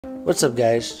What's up,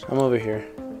 guys? I'm over here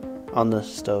on the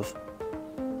stove.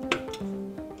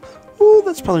 Oh,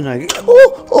 that's probably not good.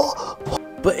 Oh.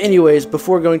 But anyways,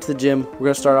 before going to the gym, we're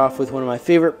going to start off with one of my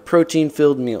favorite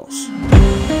protein-filled meals.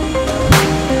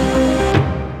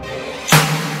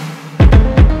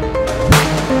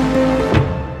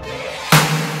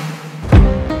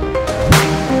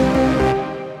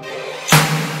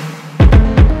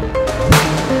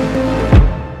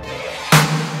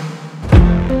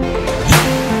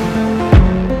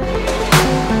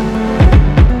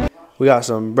 We got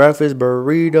some breakfast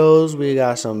burritos, we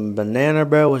got some banana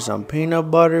bread with some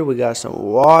peanut butter, we got some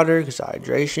water because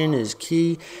hydration is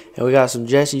key, and we got some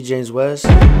Jesse James West.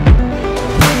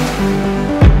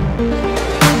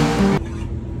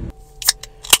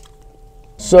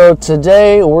 So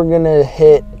today we're gonna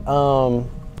hit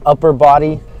upper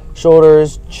body,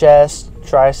 shoulders, chest,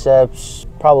 triceps,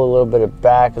 probably a little bit of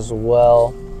back as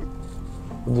well.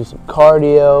 We'll do some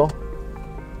cardio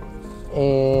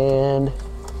and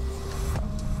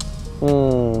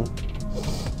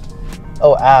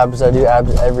oh, abs. I do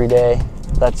abs every day.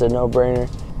 That's a no-brainer.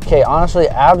 Okay, honestly,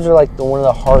 abs are like one of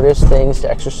the hardest things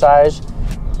to exercise,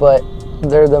 but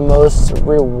they're the most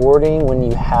rewarding when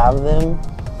you have them.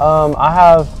 I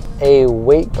have a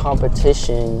weight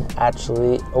competition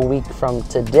actually a week from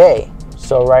today.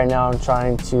 So right now I'm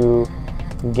trying to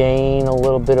gain a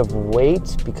little bit of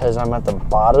weight because I'm at the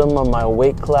bottom of my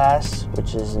weight class,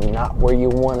 which is not where you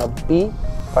want to be.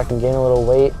 If I can gain a little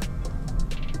weight,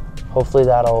 hopefully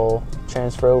that'll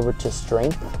transfer over to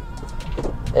strength.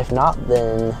 If not,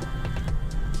 then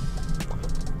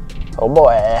oh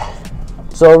boy.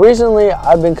 So recently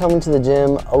I've been coming to the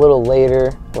gym a little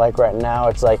later. Like right now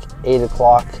it's like 8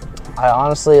 o'clock. I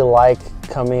honestly like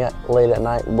coming late at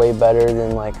night way better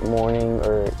than like morning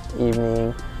or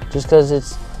evening, just because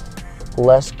it's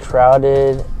less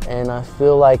crowded and I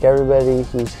feel like everybody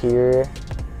who's here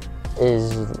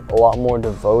is a lot more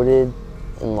devoted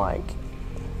and like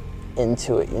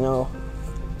into it, you know?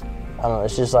 I don't know,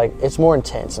 it's just like, it's more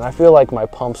intense and I feel like my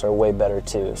pumps are way better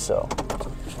too, so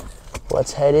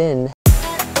let's head in.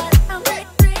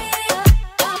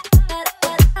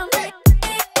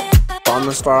 I'm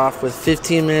gonna start off with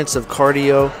 15 minutes of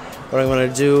cardio. What I'm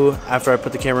gonna do after I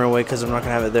put the camera away, because I'm not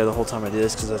gonna have it there the whole time I do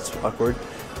this because that's awkward.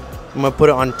 I'm gonna put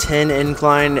it on 10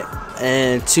 incline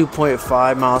and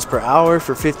 2.5 miles per hour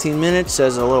for 15 minutes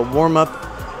as a little warm up,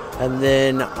 and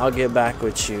then I'll get back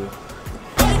with you.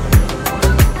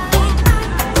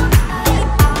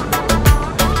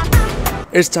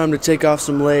 It's time to take off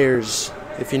some layers,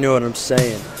 if you know what I'm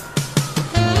saying.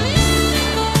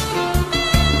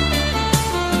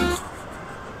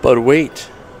 But wait,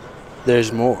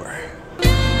 there's more.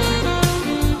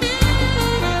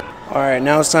 Alright,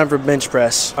 now it's time for bench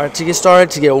press. Alright, to get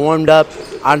started, to get warmed up,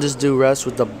 I just do reps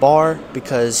with the bar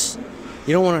because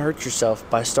you don't want to hurt yourself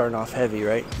by starting off heavy,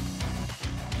 right?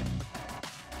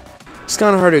 It's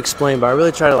kind of hard to explain, but I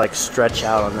really try to like stretch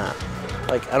out on that.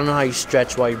 Like, I don't know how you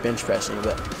stretch while you're bench pressing,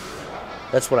 but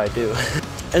that's what I do.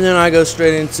 And then I go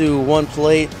straight into one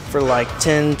plate for like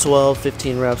 10, 12,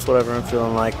 15 reps, whatever I'm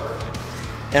feeling like.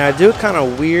 And I do it kind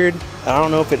of weird. I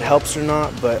don't know if it helps or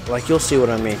not, but like you'll see what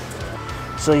I mean.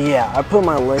 So yeah, I put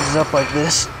my legs up like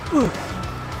this.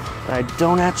 I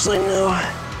don't actually know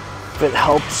if it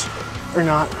helps or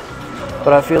not,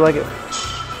 but I feel like it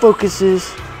focuses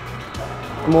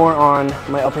more on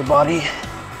my upper body.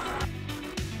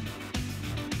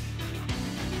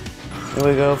 Here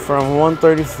we go from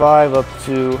 135 up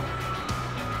to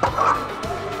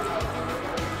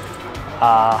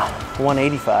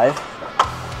 185.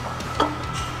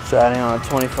 So adding on a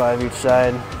 25 each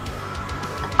side,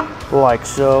 like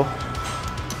so.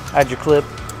 Add your clip,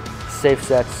 safe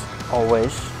sets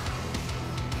always.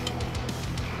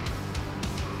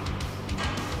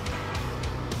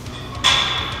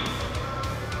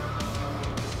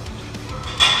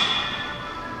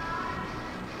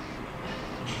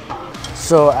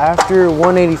 So after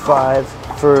 185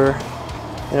 for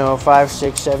 5,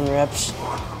 6, 7 reps,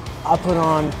 I put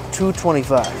on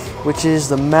 225, which is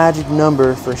the magic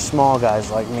number for small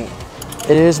guys like me.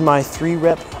 It is my 3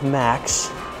 rep max,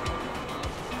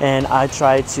 and I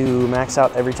try to max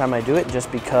out every time I do it just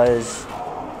because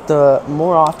the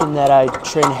more often that I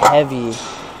train heavy,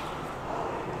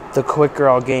 the quicker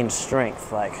I'll gain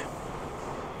strength, like,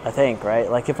 I think,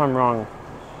 right? Like, if I'm wrong,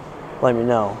 let me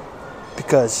know,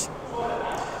 because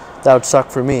that would suck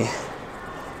for me.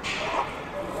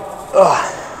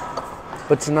 Ugh.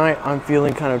 But tonight I'm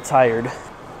feeling kind of tired.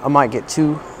 I might get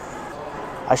 2.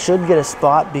 I should get a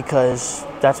spot because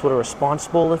that's what a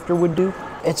responsible lifter would do.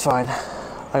 It's fine.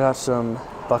 I got some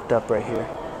bucked up right here.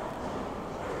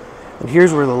 And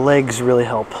here's where the legs really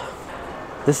help.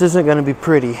 This isn't gonna be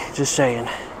pretty, just saying.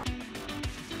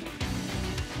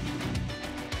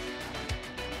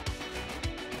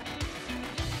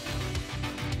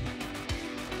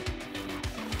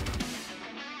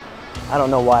 I don't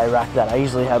know why I racked that. I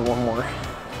usually had one more.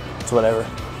 It's whatever.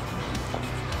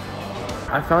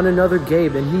 I found another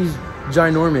Gabe and he's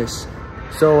ginormous.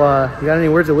 So you got any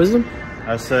words of wisdom?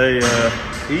 I say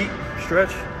eat,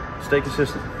 stretch, stay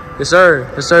consistent. Yes sir,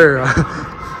 yes sir.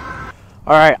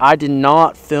 All right, I did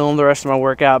not film the rest of my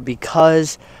workout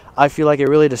because I feel like it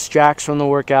really distracts from the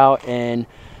workout, and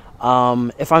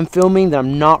if I'm filming, then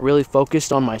I'm not really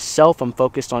focused on myself. I'm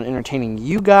focused on entertaining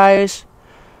you guys.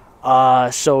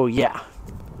 So yeah.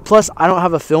 Plus, I don't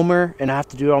have a filmer, and I have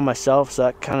to do it all myself, so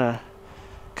that kind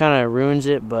of ruins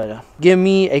it. But give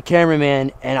me a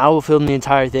cameraman, and I will film the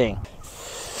entire thing.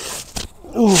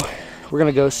 Ooh, we're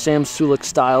gonna go Sam Sulek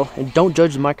style, and don't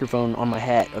judge the microphone on my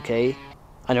hat, okay?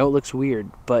 I know it looks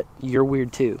weird, but you're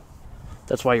weird too.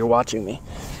 That's why you're watching me.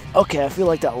 Okay, I feel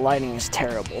like that lighting is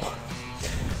terrible.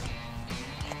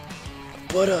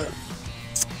 But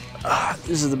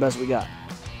this is the best we got.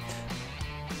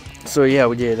 So yeah,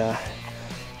 we did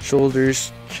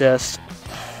shoulders, chest.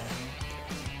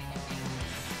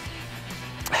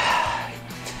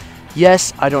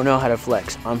 Yes, I don't know how to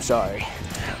flex. I'm sorry,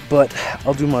 but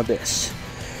I'll do my best.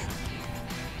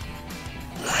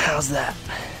 How's that?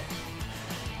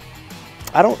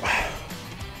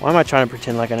 Why am I trying to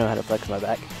pretend like I know how to flex my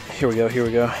back? Here we go, here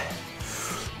we go.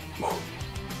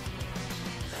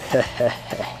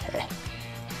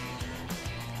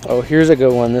 Oh, here's a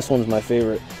good one. This one's my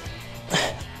favorite.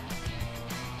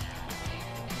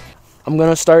 I'm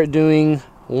gonna start doing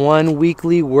one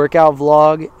weekly workout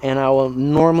vlog, and I will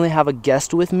normally have a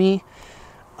guest with me.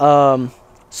 So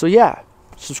yeah,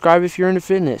 subscribe if you're into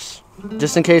fitness.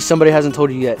 Just in case somebody hasn't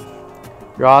told you yet.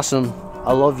 You're awesome.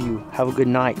 I love you. Have a good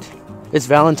night. It's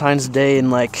Valentine's Day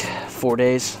in like 4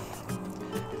 days.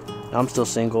 I'm still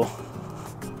single.